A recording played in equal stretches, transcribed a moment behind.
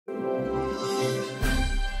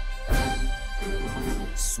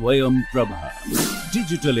Swayam Prabha.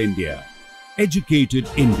 Digital India. Educated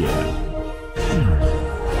India.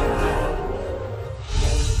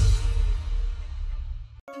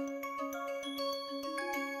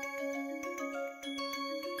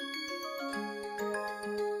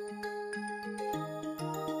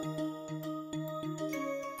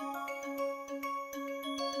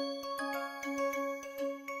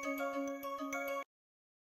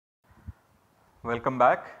 Welcome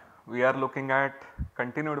back. We are looking at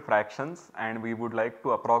continued fractions and we would like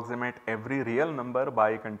to approximate every real number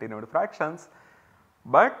by continued fractions.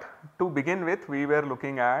 But to begin with, we were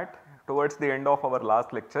looking at, towards the end of our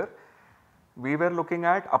last lecture, we were looking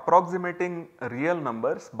at approximating real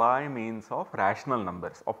numbers by means of rational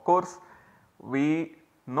numbers. Of course, we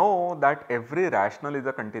know that every rational is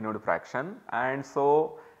a continued fraction, and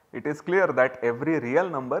so it is clear that every real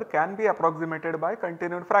number can be approximated by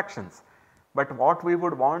continued fractions. But what we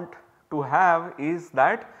would want to have is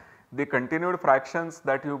that the continued fractions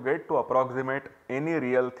that you get to approximate any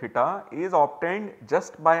real theta is obtained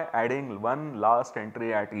just by adding one last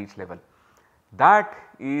entry at each level. That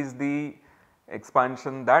is the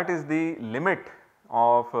expansion, that is the limit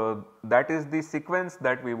of that is the sequence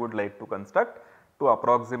that we would like to construct to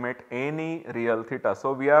approximate any real theta.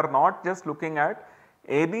 So, we are not just looking at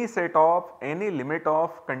any set of any limit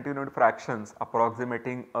of continued fractions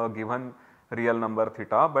approximating a given real number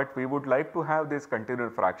theta, but we would like to have these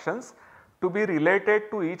continued fractions to be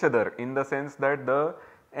related to each other in the sense that the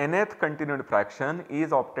nth continued fraction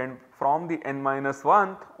is obtained from the n minus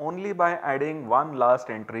 1th only by adding one last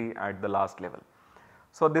entry at the last level.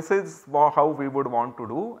 So, this is how we would want to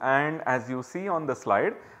do, and as you see on the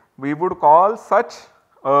slide, we would call such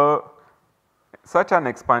an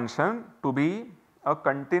expansion to be a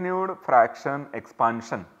continued fraction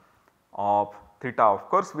expansion of theta. Of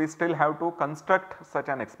course, we still have to construct such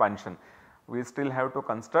an expansion. We still have to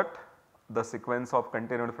construct the sequence of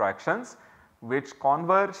continued fractions which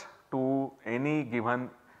converge to any given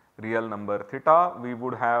real number theta. We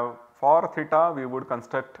would have, for theta, we would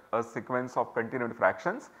construct a sequence of continued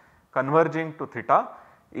fractions converging to theta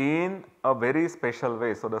in a very special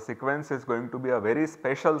way. So, the sequence is going to be a very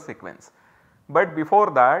special sequence. But before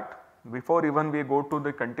that, before even we go to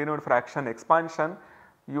the continued fraction expansion,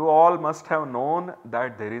 you all must have known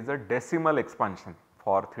that there is a decimal expansion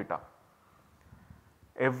for theta.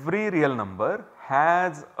 Every real number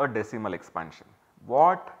has a decimal expansion.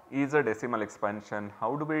 What is a decimal expansion?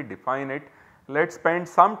 How do we define it? Let us spend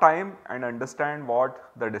some time and understand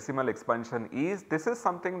what the decimal expansion is. This is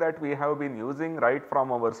something that we have been using right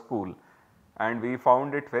from our school and we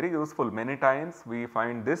found it very useful. Many times we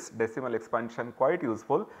find this decimal expansion quite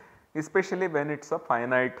useful, especially when it is a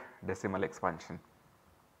finite decimal expansion.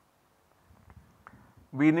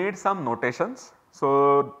 We need some notations.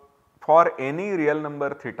 So, for any real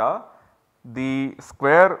number theta, the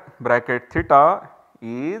square bracket theta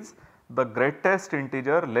is the greatest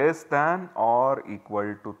integer less than or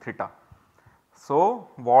equal to theta. So,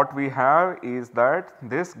 what we have is that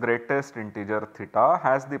this greatest integer theta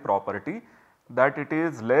has the property that it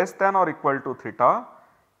is less than or equal to theta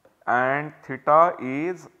and theta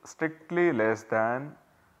is strictly less than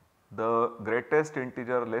the greatest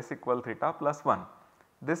integer less equal theta plus 1.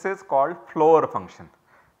 This is called floor function.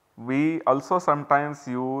 We also sometimes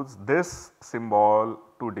use this symbol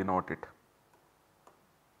to denote it.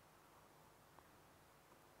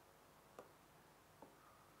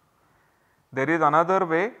 There is another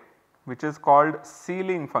way which is called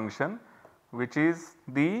ceiling function, which is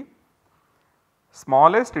the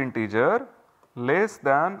smallest integer less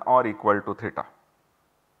than or equal to theta.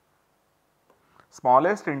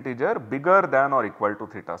 Smallest integer bigger than or equal to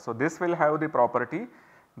theta. So, this will have the property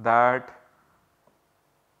that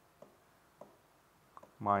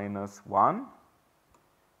minus 1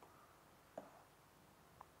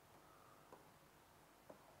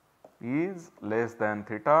 is less than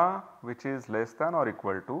theta, which is less than or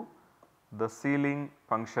equal to the ceiling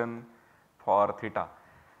function for theta.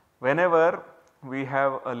 Whenever we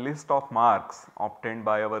have a list of marks obtained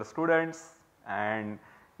by our students and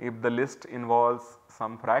if the list involves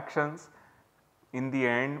some fractions, in the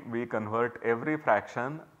end we convert every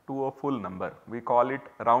fraction to a full number. We call it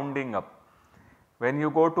rounding up. When you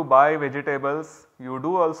go to buy vegetables, you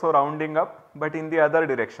do also rounding up, but in the other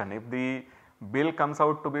direction. If the bill comes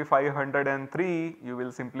out to be 503, you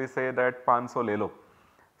will simply say that 500 le lo.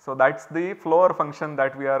 So, that is the floor function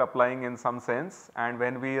that we are applying in some sense, and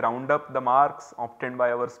when we round up the marks obtained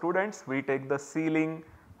by our students, we take the ceiling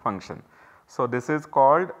function. So, this is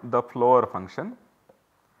called the floor function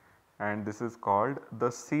and this is called the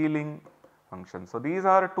ceiling function. So, these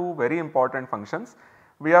are two very important functions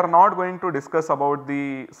We are not going to discuss about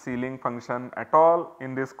the ceiling function at all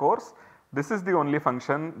in this course. This is the only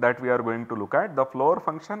function that we are going to look at. The floor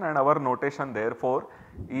function, and our notation therefore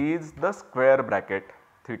is the square bracket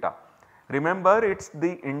theta. Remember, it is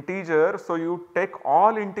the integer, so you take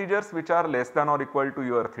all integers which are less than or equal to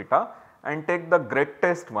your theta and take the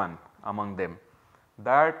greatest one among them.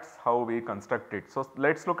 That is how we construct it. So,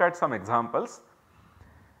 let us look at some examples.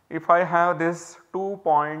 If I have this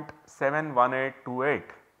 2.71828,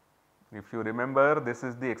 if you remember, this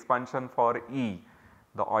is the expansion for E,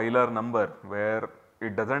 the Euler number, where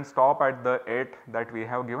it does not stop at the 8 that we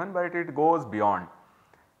have given, but it goes beyond.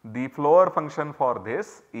 The floor function for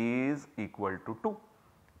this is equal to 2,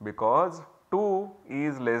 because 2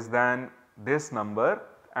 is less than this number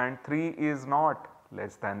and 3 is not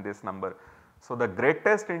less than this number. So, the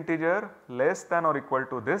greatest integer less than or equal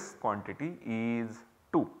to this quantity is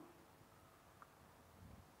 2.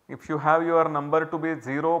 If you have your number to be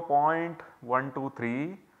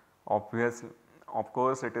 0.123, obviously, of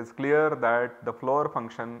course, it is clear that the floor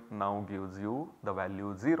function now gives you the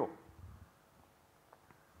value 0.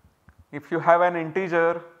 If you have an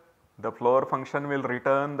integer, the floor function will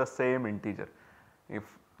return the same integer. If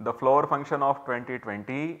the floor function of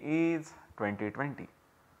 2020 is 2020.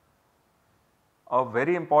 A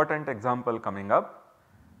very important example coming up.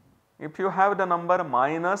 If you have the number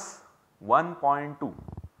minus 1.2,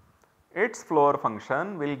 its floor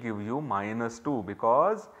function will give you minus 2,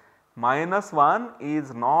 because minus 1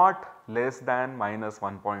 is not less than minus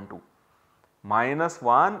 1.2. Minus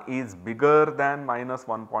 1 is bigger than minus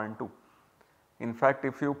 1.2. In fact,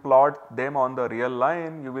 if you plot them on the real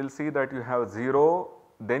line, you will see that you have 0,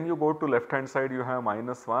 then you go to left hand side, you have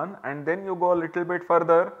minus 1, and then you go a little bit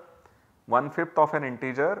further, 1/5 of an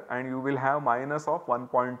integer, and you will have minus of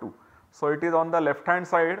 1.2. So, it is on the left hand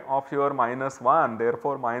side of your minus 1,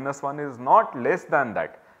 therefore, minus 1 is not less than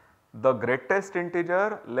that. The greatest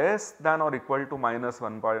integer less than or equal to minus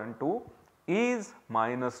 1.2 is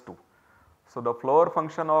minus 2. So, the floor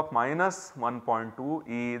function of minus 1.2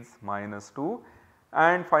 is minus 2,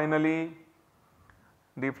 and finally,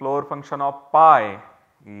 the floor function of pi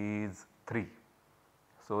is 3.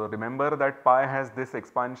 So, remember that pi has this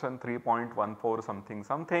expansion 3.14 something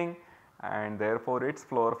something, and therefore, its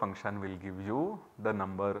floor function will give you the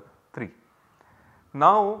number 3.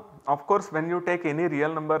 Now, of course, when you take any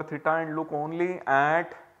real number theta and look only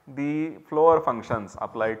at the floor functions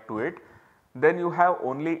applied to it, then you have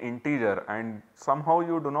only integer, and somehow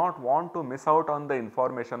you do not want to miss out on the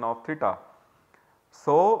information of theta.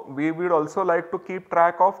 So, we would also like to keep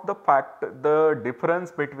track of the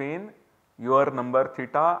difference between your number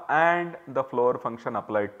theta and the floor function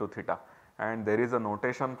applied to theta, and there is a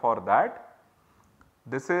notation for that.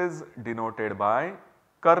 This is denoted by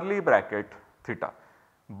curly bracket theta.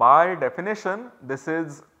 By definition, this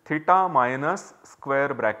is theta minus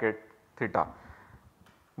square bracket theta.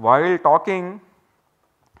 While talking,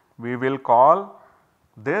 we will call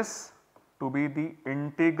this to be the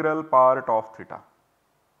integral part of theta.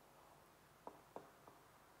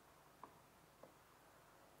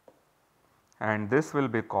 And this will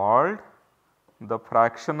be called the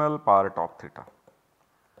fractional part of theta.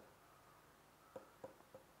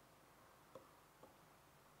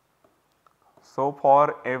 So,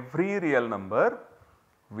 for every real number,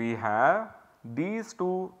 we have these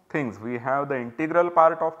two things. We have the integral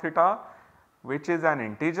part of theta, which is an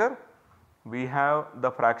integer. We have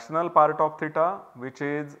the fractional part of theta, which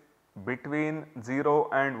is between 0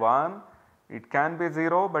 and 1. It can be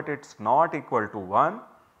 0, but it is not equal to 1,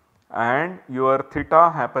 and your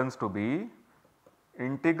theta happens to be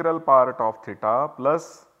integral part of theta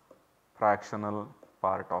plus fractional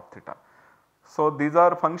part of theta. So, these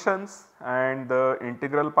are functions, and the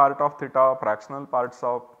integral part of theta, fractional parts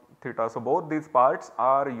of theta. So, both these parts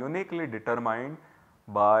are uniquely determined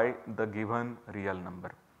by the given real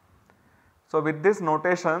number. So, with these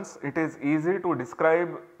notations, it is easy to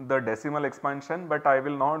describe the decimal expansion, but I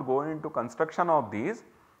will not go into construction of these.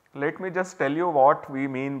 Let me just tell you what we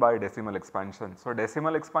mean by decimal expansion. So,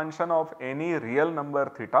 decimal expansion of any real number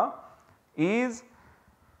theta is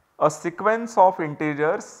a sequence of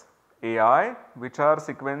integers ai which are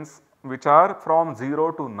from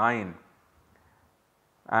 0 to 9,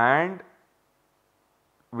 and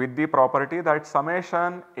with the property that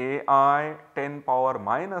summation ai 10 power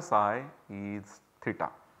minus I is theta.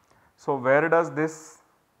 So, where does this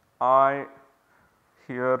I,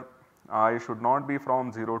 here I should not be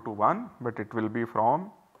from 0 to 1, but it will be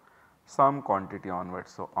from some quantity onwards.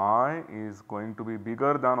 So, I is going to be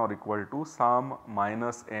bigger than or equal to some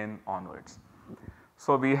minus n onwards.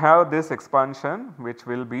 So, we have this expansion which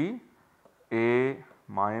will be a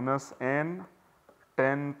minus n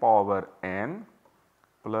 10 power n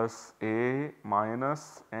plus a minus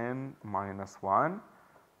n minus 1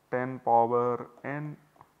 10 power n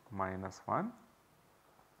minus 1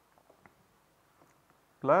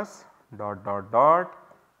 plus dot dot dot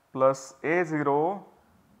plus a0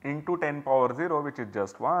 into 10 power 0 which is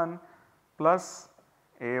just 1 plus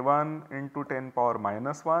a1 into 10 power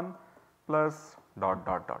minus 1 plus dot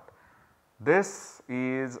dot dot. This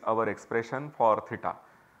is our expression for theta.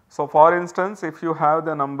 So, for instance, if you have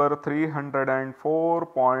the number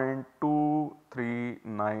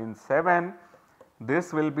 304.2397,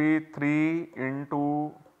 this will be 3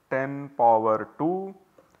 into 10 power 2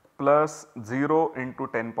 plus 0 into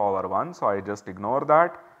 10 power 1. So, I just ignore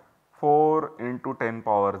that. 4 into 10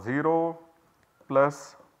 power 0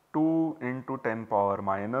 plus 2 into 10 power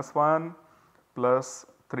minus 1 plus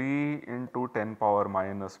 3 into 10 power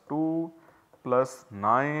minus 2 plus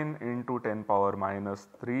 9 into 10 power minus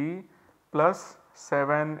 3 plus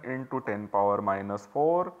 7 into 10 power minus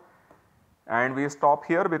 4, and we stop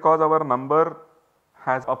here because our number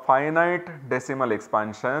has a finite decimal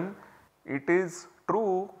expansion. It is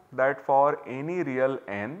true that for any real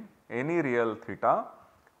n, any real theta,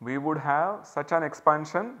 we would have such an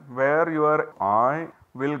expansion where your I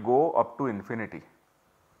will go up to infinity.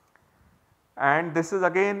 And this is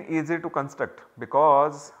again easy to construct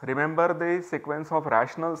because remember the sequence of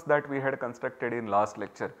rationals that we had constructed in last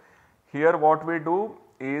lecture. Here what we do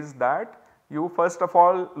is that you first of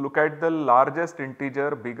all look at the largest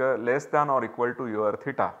integer bigger less than or equal to your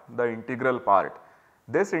theta, the integral part.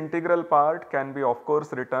 This integral part can be of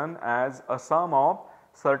course written as a sum of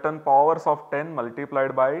certain powers of 10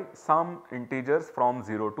 multiplied by some integers from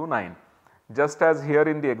 0 to 9. Just as here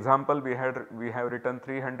in the example we have written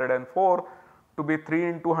 304 to be 3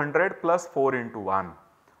 into 100 plus 4 into 1.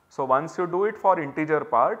 So, once you do it for integer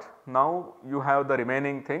part, now you have the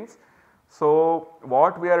remaining things. So,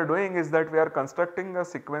 what we are doing is that we are constructing a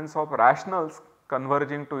sequence of rationals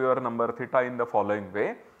converging to your number theta in the following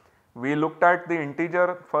way. We looked at the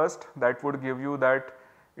integer first, that would give you that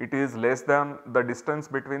it is less than the distance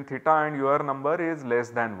between theta and your number is less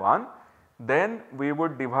than 1. Then we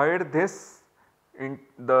would divide this in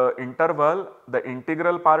the interval, the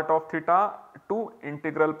integral part of theta to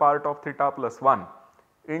integral part of theta plus 1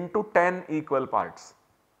 into 10 equal parts,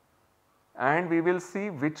 and we will see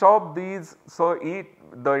which of these. So,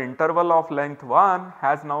 the interval of length 1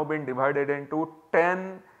 has now been divided into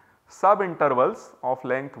 10 sub intervals of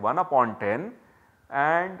length 1 upon 10,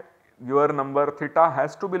 and your number theta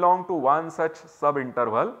has to belong to one such sub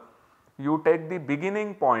interval. You take the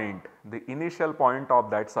beginning point, the initial point of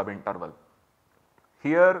that sub interval.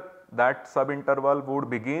 Here that sub interval would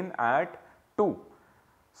begin at 2.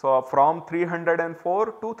 So, from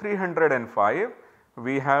 304 to 305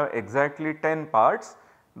 we have exactly 10 parts.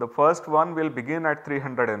 The first one will begin at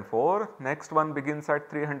 304, next one begins at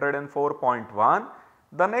 304.1,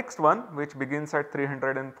 the next one which begins at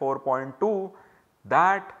 304.2,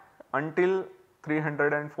 that until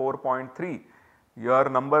 304.3. Your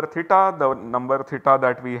number theta, the number theta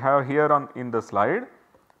that we have here in the slide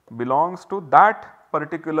belongs to that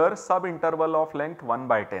particular sub interval of length 1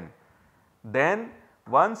 by 10. Then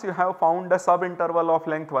once you have found a sub interval of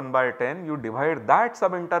length 1 by 10, you divide that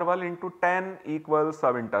sub interval into 10 equal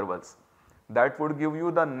sub intervals. That would give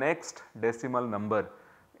you the next decimal number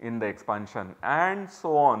in the expansion, and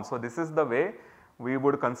so on. So, this is the way we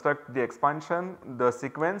would construct the expansion, the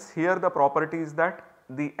sequence. Here the property is that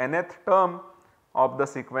the nth term of the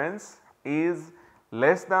sequence is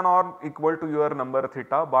less than or equal to your number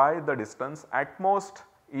theta by the distance at most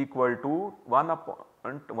equal to 1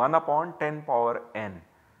 upon 10 power n,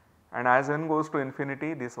 and as n goes to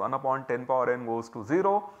infinity, this 1 upon 10 power n goes to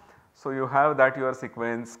 0. So, you have that your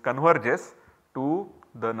sequence converges to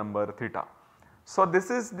the number theta. So, this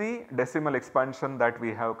is the decimal expansion that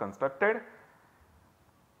we have constructed.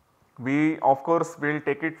 We of course will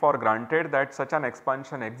take it for granted that such an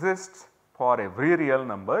expansion exists for every real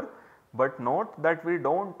number, but note that we do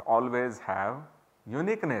not always have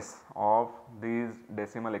uniqueness of these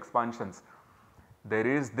decimal expansions. There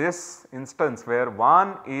is this instance where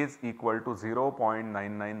 1 is equal to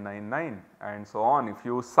 0.9999 and so on. If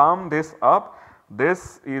you sum this up,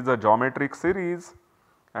 this is a geometric series,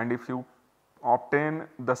 and if you obtain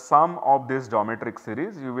the sum of this geometric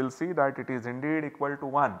series, you will see that it is indeed equal to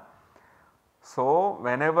 1. So,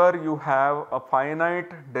 whenever you have a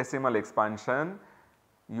finite decimal expansion,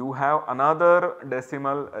 you have another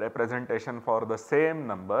decimal representation for the same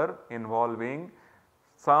number involving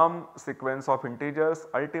some sequence of integers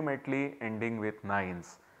ultimately ending with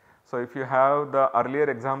 9s. So, if you have the earlier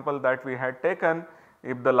example that we had taken,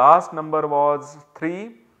 if the last number was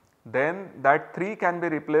 3 then that 3 can be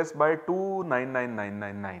replaced by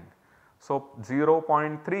 2,99,999. So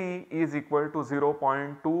 0.3 is equal to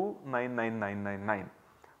 0.299999.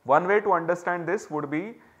 One way to understand this would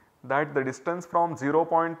be that the distance from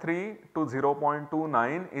 0.3 to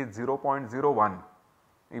 0.29 is 0.01.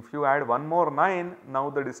 If you add one more 9, now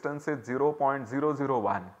the distance is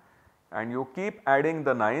 0.001, and you keep adding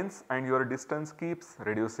the 9s and your distance keeps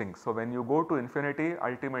reducing. So, when you go to infinity,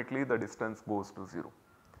 ultimately the distance goes to 0.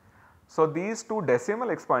 So, these two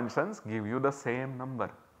decimal expansions give you the same number.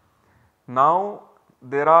 Now,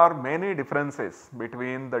 there are many differences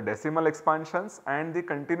between the decimal expansions and the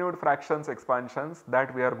continued fractions expansions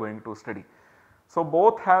that we are going to study. So,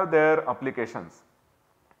 both have their applications.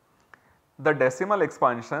 The decimal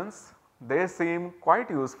expansions, they seem quite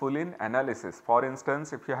useful in analysis. For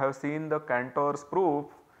instance, if you have seen the Cantor's proof,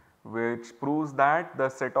 which proves that the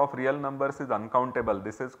set of real numbers is uncountable,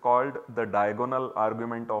 this is called the diagonal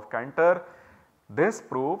argument of Cantor. This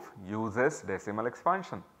proof uses decimal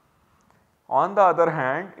expansion. On the other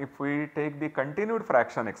hand, if we take the continued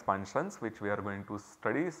fraction expansions, which we are going to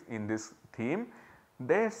study in this theme,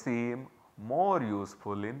 they seem more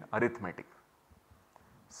useful in arithmetic.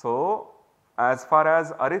 So, as far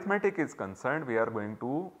as arithmetic is concerned, we are going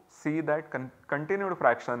to see that continued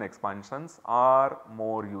fraction expansions are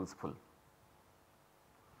more useful.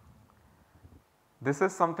 This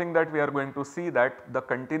is something that we are going to see, that the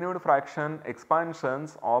continued fraction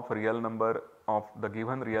expansions of real number of the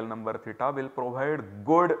given real number theta will provide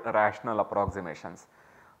good rational approximations.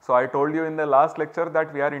 So, I told you in the last lecture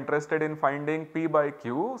that we are interested in finding p by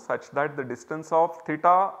q such that the distance of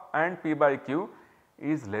theta and p by q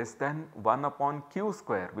is less than 1 upon q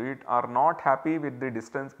square. We are not happy with the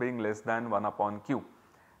distance being less than 1 upon q.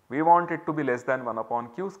 We want it to be less than 1 upon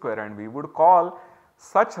q square, and we would call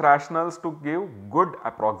such rationals to give good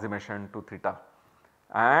approximation to theta.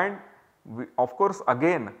 And of course,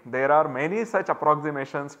 again there are many such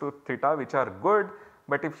approximations to theta which are good,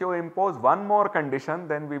 but if you impose one more condition,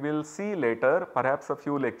 then we will see later, perhaps a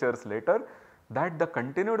few lectures later, that the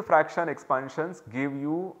continued fraction expansions give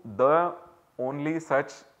you the only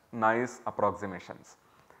such nice approximations.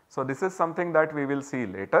 So, this is something that we will see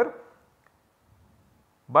later.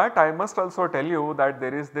 But I must also tell you that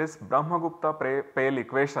there is this Brahmagupta-Pale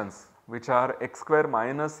equations, which are x square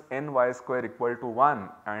minus ny square equal to 1,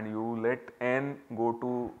 and you let n go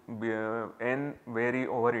to n vary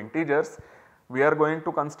over integers. We are going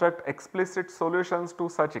to construct explicit solutions to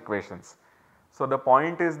such equations. So, the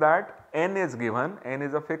point is that n is given, n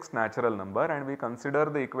is a fixed natural number, and we consider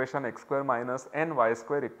the equation x square minus ny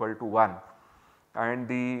square equal to 1, and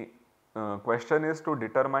the question is to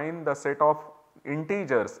determine the set of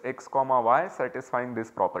integers x comma y satisfying this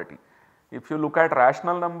property. If you look at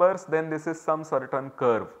rational numbers, then this is some certain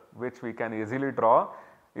curve which we can easily draw.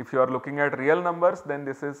 If you are looking at real numbers, then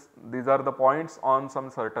these are the points on some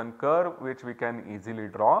certain curve which we can easily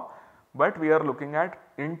draw, but we are looking at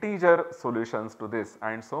integer solutions to this,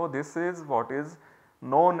 and so this is what is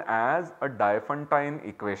known as a Diophantine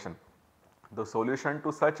equation. The solution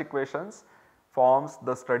to such equations forms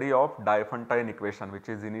the study of Diophantine equation, which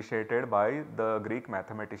is initiated by the Greek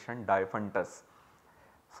mathematician Diophantus.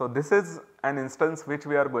 So, this is an instance which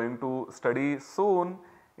we are going to study soon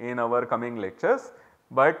in our coming lectures,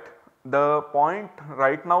 but the point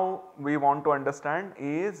right now we want to understand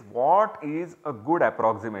is what is a good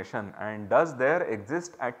approximation, and does there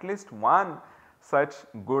exist at least one such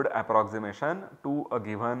good approximation to a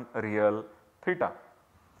given real theta.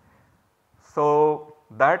 So,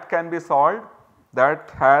 that can be solved, that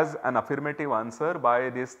has an affirmative answer by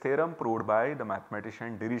this theorem proved by the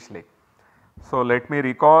mathematician Dirichlet. So, let me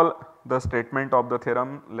recall the statement of the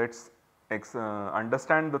theorem. Let us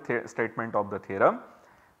understand the statement of the theorem.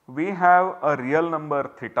 We have a real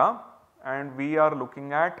number theta and we are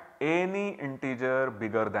looking at any integer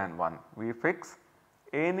bigger than 1. We fix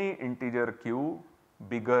any integer q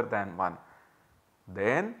bigger than 1.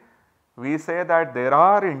 Then we say that there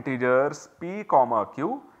are integers p comma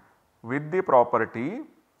q with the property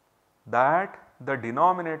that the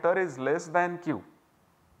denominator is less than q,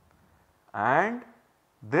 and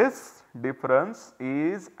this difference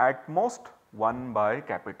is at most 1 by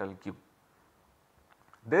capital Q.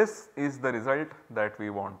 This is the result that we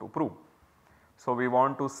want to prove. So, we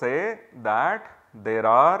want to say that there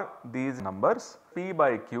are these numbers p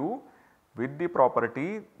by q with the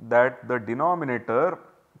property that the denominator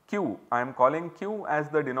q, I am calling q as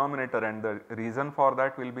the denominator, and the reason for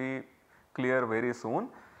that will be clear very soon.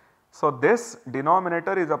 So, this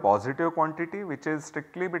denominator is a positive quantity which is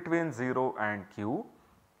strictly between 0 and q,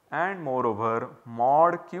 and moreover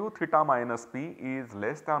mod q theta minus p is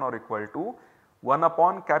less than or equal to 1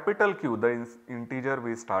 upon capital Q, the integer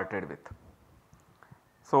we started with.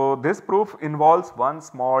 So, this proof involves one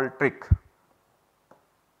small trick.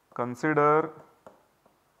 Consider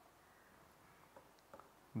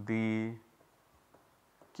the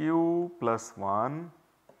Q plus 1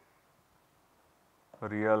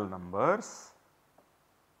 real numbers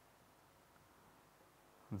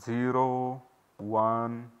 0,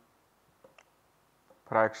 1,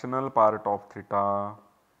 fractional part of theta,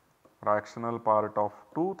 fractional part of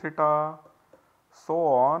 2 theta, so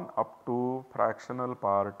on up to fractional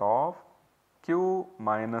part of q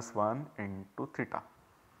minus 1 into theta.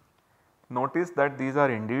 Notice that these are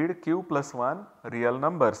indeed q plus 1 real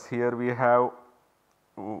numbers. Here we have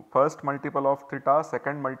first multiple of theta,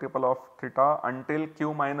 second multiple of theta until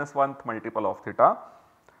q minus 1th multiple of theta.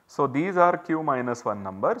 So, these are q minus 1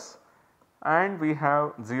 numbers and we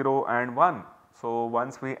have 0 and 1. So,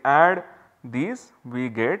 once we add these we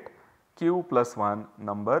get q plus 1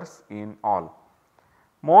 numbers in all.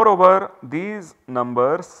 Moreover, these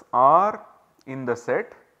numbers are in the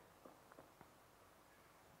set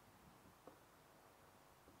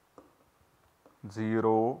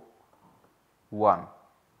 0, 1,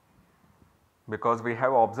 because we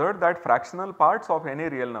have observed that fractional parts of any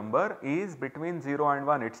real number is between 0 and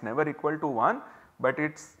 1. It is never equal to 1, but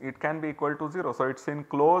it can be equal to 0. So, it is in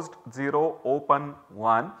closed 0, open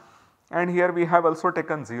 1, and here we have also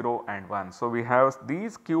taken 0 and 1. So, we have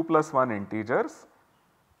these q plus 1 integers,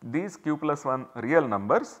 these q plus 1 real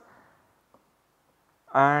numbers,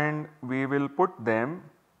 and we will put them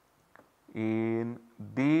in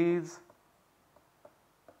these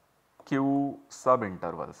q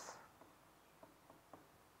subintervals.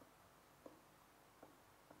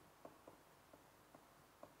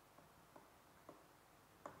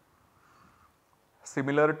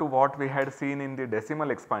 Similar to what we had seen in the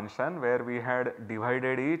decimal expansion, where we had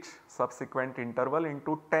divided each subsequent interval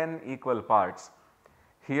into 10 equal parts.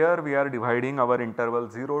 Here we are dividing our interval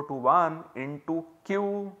 0 to 1 into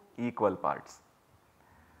q equal parts.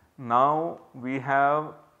 Now we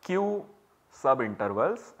have q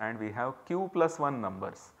subintervals and we have q plus 1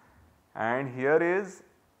 numbers, and here is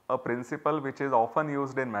a principle which is often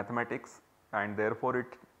used in mathematics and therefore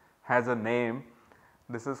it has a name.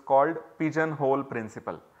 This is called pigeonhole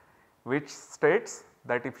principle, which states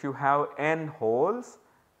that if you have n holes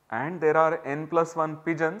and there are n plus 1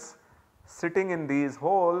 pigeons sitting in these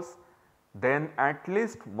holes, then at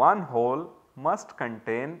least one hole must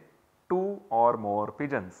contain 2 or more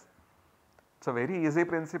pigeons. It is a very easy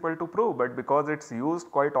principle to prove, but because it is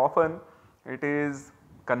used quite often, it is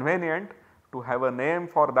convenient to have a name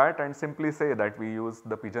for that and simply say that we use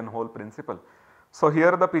the pigeonhole principle. So,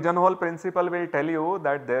 here the pigeonhole principle will tell you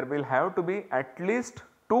that there will have to be at least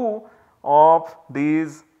 2 of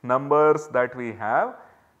these numbers that we have,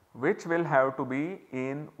 which will have to be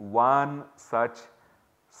in one such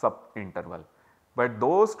subinterval. But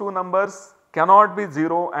those 2 numbers cannot be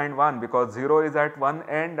 0 and 1, because 0 is at one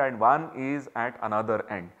end and 1 is at another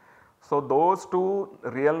end. So, those 2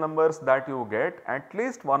 real numbers that you get, at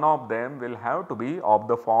least one of them will have to be of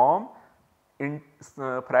the form in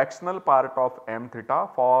fractional part of m theta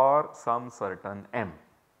for some certain m.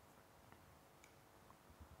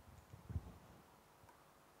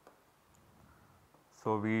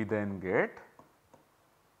 So, we then get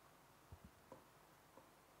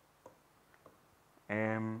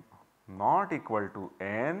m not equal to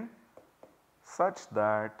n such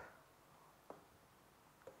that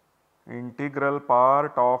integral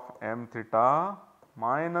part of m theta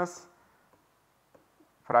minus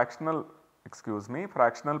fractional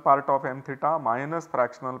part of m theta minus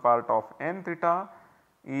fractional part of n theta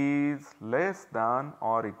is less than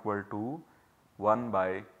or equal to 1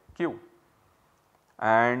 by q.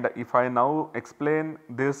 And if I now explain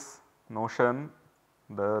this notion,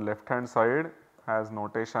 the left hand side has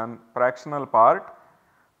notation fractional part,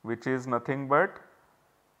 which is nothing but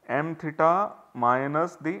m theta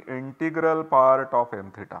minus the integral part of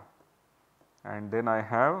m theta, and then I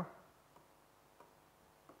have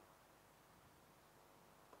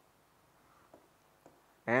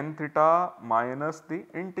n theta minus the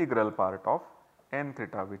integral part of n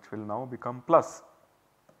theta, which will now become plus.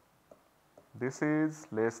 This is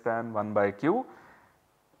less than 1 by q.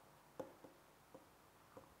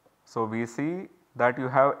 So, we see that you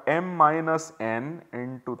have m minus n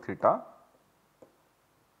into theta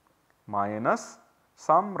minus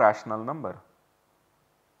some rational number.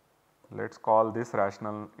 Let us call this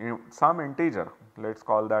rational some integer, let us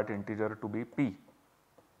call that integer to be p.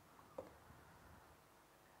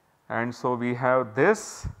 And so, we have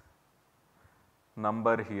this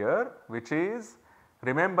number here, which is,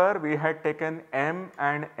 remember we had taken m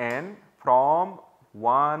and n from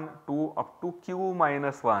 1 to up to q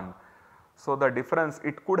minus 1. So, the difference,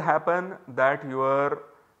 it could happen that your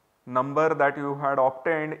number that you had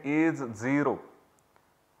obtained is 0,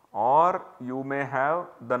 or you may have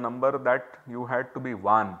the number that you had to be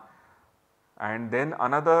 1, and then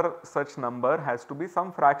another such number has to be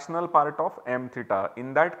some fractional part of m theta.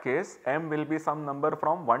 In that case, m will be some number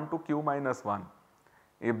from 1 to q minus 1.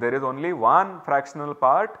 If there is only one fractional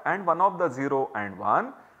part and one of the 0 and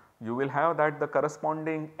 1, you will have that the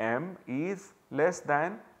corresponding m is less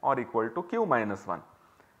than or equal to q minus 1.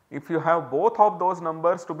 If you have both of those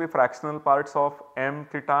numbers to be fractional parts of m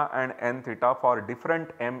theta and n theta for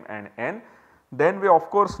different m and n, then we of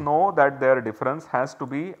course know that their difference has to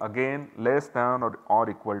be again less than or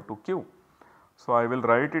equal to q. So, I will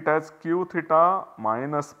write it as q theta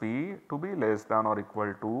minus p to be less than or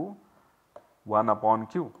equal to 1 upon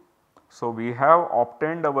q. So, we have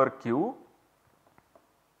obtained our q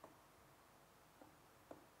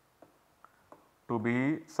to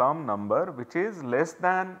be some number which is less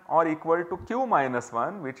than or equal to q minus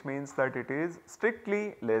 1, which means that it is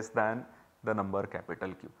strictly less than the number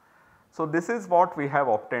capital Q. So, this is what we have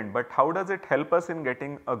obtained, but how does it help us in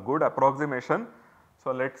getting a good approximation?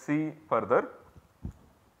 So, let us see further.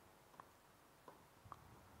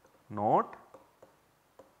 Note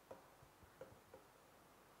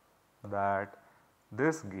that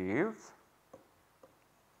this gives,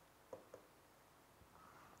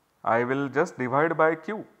 I will just divide by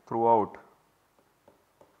q throughout.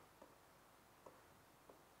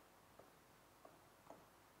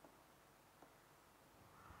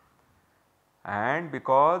 And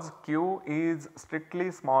because q is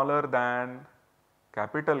strictly smaller than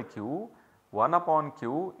capital Q, 1 upon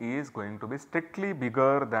q is going to be strictly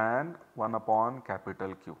bigger than 1 upon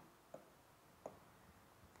capital Q.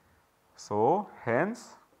 So, hence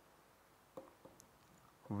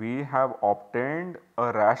we have obtained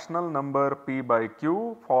a rational number p by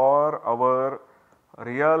q for our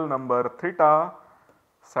real number theta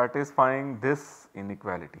satisfying this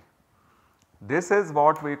inequality. This is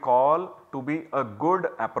what we call to be a good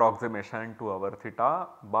approximation to our theta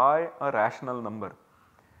by a rational number.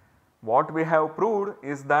 What we have proved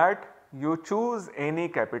is that you choose any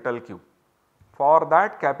capital Q. For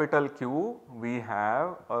that capital Q, we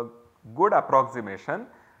have a good approximation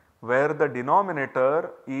where the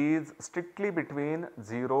denominator is strictly between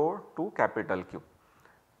 0 to capital Q.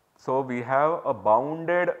 So, we have a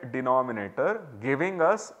bounded denominator giving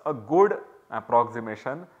us a good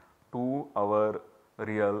approximation to our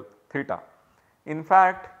real theta. In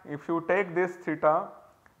fact, if you take this theta,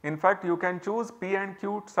 in fact you can choose p and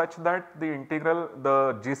q such that the integral,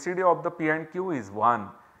 the GCD of the p and q is 1,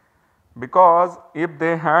 because if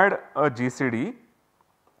they had a GCD,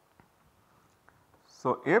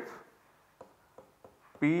 so if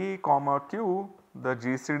p comma q, the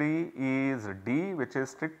GCD is d, which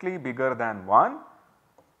is strictly bigger than 1,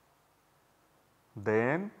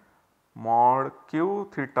 then mod q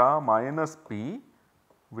theta minus p,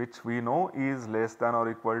 which we know is less than or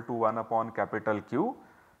equal to 1 upon capital Q,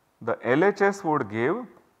 the LHS would give,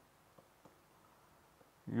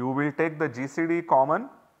 you will take the GCD common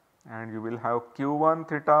and you will have q1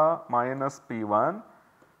 theta minus p1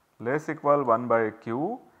 less equal 1 by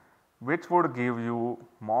q, which would give you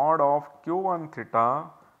mod of q1 theta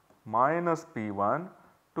minus p1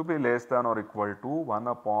 to be less than or equal to 1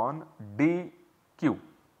 upon dq.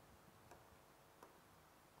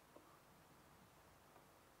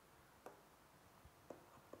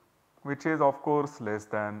 Which is of course less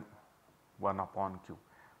than 1 upon q.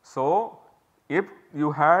 So, if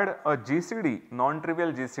you had a GCD,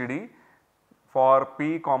 non-trivial GCD for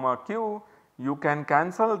p comma q, you can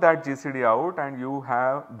cancel that GCD out and you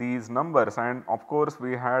have these numbers, and of course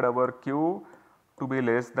we had our q to be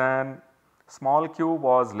less than, small q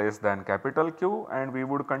was less than capital Q, and we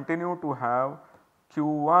would continue to have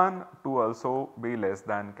q1 to also be less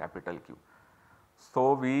than capital Q.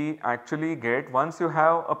 So, we actually get, once you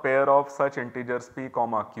have a pair of such integers p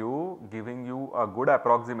comma q giving you a good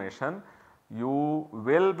approximation, you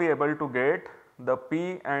will be able to get the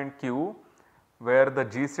p and q where the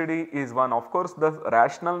GCD is 1. Of course, the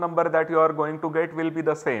rational number that you are going to get will be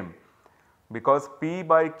the same, because p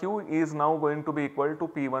by q is now going to be equal to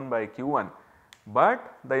p1 by q1.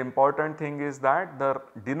 But the important thing is that the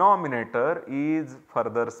denominator is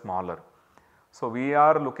further smaller. So, we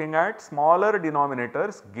are looking at smaller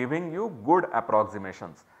denominators giving you good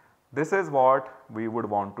approximations. This is what we would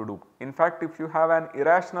want to do. In fact, if you have an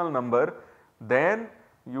irrational number, then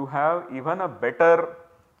you have even a better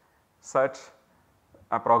such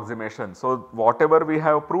approximation. So, whatever we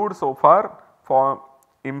have proved so far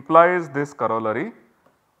implies this corollary,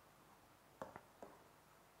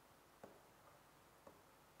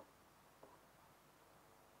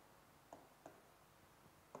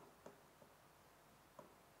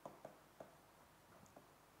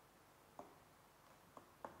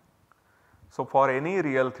 So, for any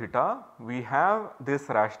real theta, we have this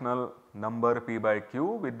rational number p by q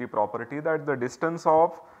with the property that the distance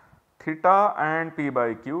of theta and p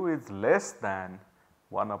by q is less than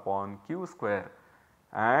 1 upon q square,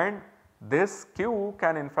 and this q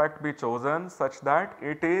can in fact be chosen such that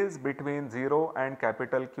it is between 0 and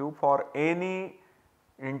capital Q for any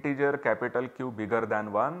integer capital Q bigger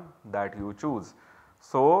than 1 that you choose.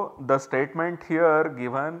 So, the statement here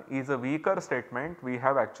given is a weaker statement. We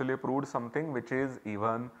have actually proved something which is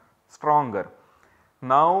even stronger.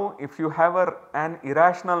 Now, if you have an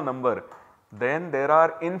irrational number, then there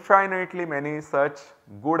are infinitely many such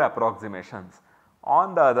good approximations.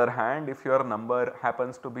 On the other hand, if your number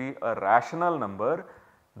happens to be a rational number,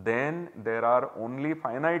 then there are only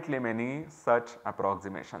finitely many such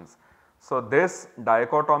approximations. So, this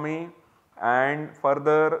dichotomy and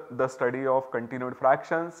further the study of continued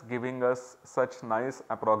fractions giving us such nice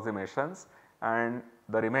approximations, and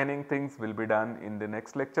the remaining things will be done in the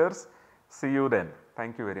next lectures. See you then.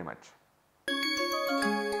 Thank you very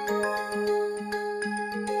much.